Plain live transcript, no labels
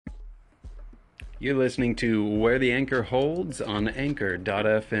You're listening to Where the Anchor Holds on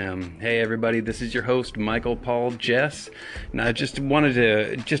Anchor.fm. Hey everybody, this is your host Michael Paul Jess, and I just wanted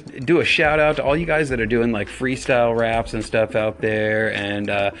to do a shout out to all you guys that are doing like freestyle raps and stuff out there, and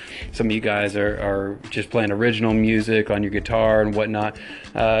some of you guys are just playing original music on your guitar and whatnot.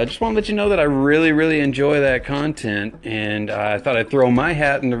 I just want to let you know that I really enjoy that content, and I thought I'd throw my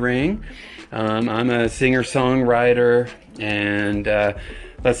hat in the ring. I'm a singer-songwriter, and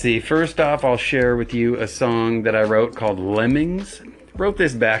let's see, first off, I'll share with you a song that I wrote called Lemmings. Wrote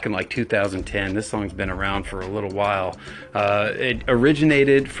this back in like 2010. This song's been around for a little while. It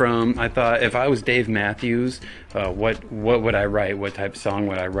originated from, I thought, if I was Dave Matthews, what would I write? What type of song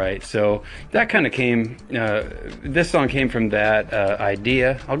would I write? So that kind of came, this song came from that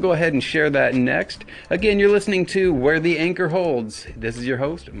idea. I'll go ahead and share that next. Again, you're listening to Where the Anchor Holds. This is your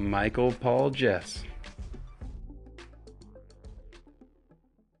host, Michael Paul Jess.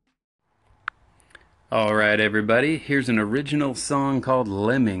 Alright everybody, here's an original song called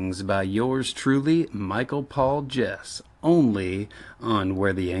Lemmings by yours truly, Michael Paul Jess, only on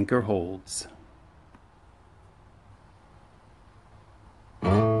Where the Anchor Holds.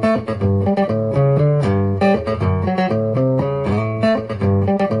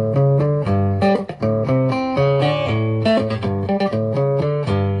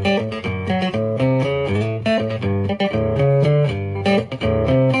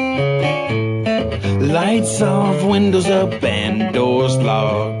 Lights off, windows up, and doors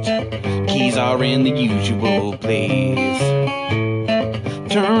locked. Keys are in the usual place.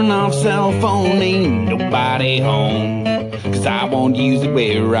 Turn off cell phone, ain't nobody home. 'Cause I won't use it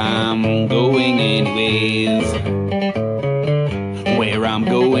where I'm going anyways. Where I'm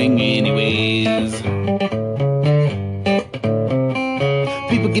going anyways.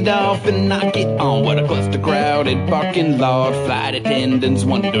 People get off and I get on. What a cluster, crowded parking lot. Flight attendants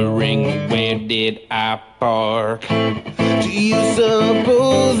wondering, where did I park? Do you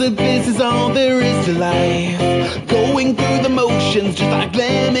suppose that this is all there is to life? Going through the motions just like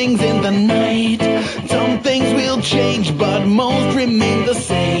lemmings in the night. Some things will change but most remain the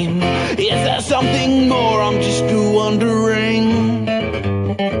same. Is there something more? I'm just wondering.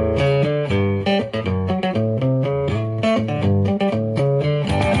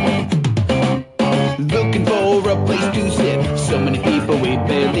 So many people we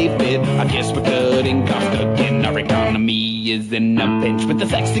barely fit. I guess we're cutting costs again. Our economy is in a pinch. With the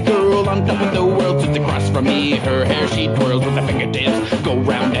sexy girl on top of the world sits across from me. Her hair she twirls with her fingertips. Go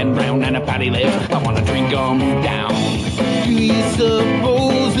round and round and her patty lips. I wanna drink 'em down. Do you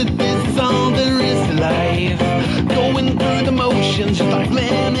suppose that this is all there is to life? Going through the motions just like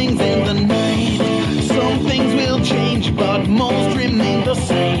lemmings in the night. Some things will change but most remain the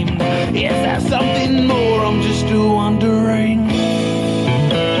same. Is there something more? I'm just wondering.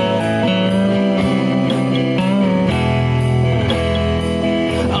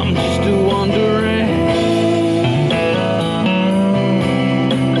 I'm just wondering.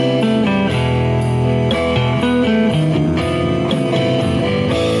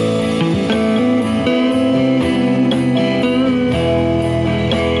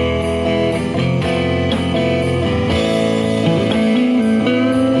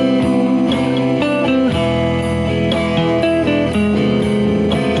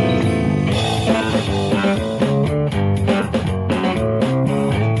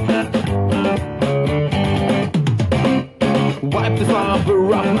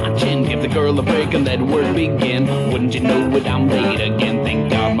 A break and let work begin. Wouldn't you know it, I'm late again.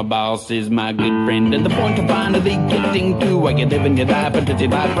 Thank God my boss is my good friend. And the point of finally getting to, I get living your life and touch your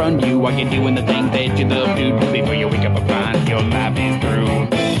life from you. I get doing the thing that you love to do before you wake up and find your life is through.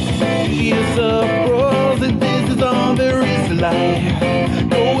 Do you suppose that this is all there is to life?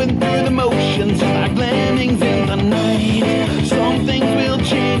 Going through the motions just like lemmings in the night. Some things will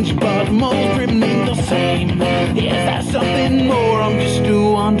change but most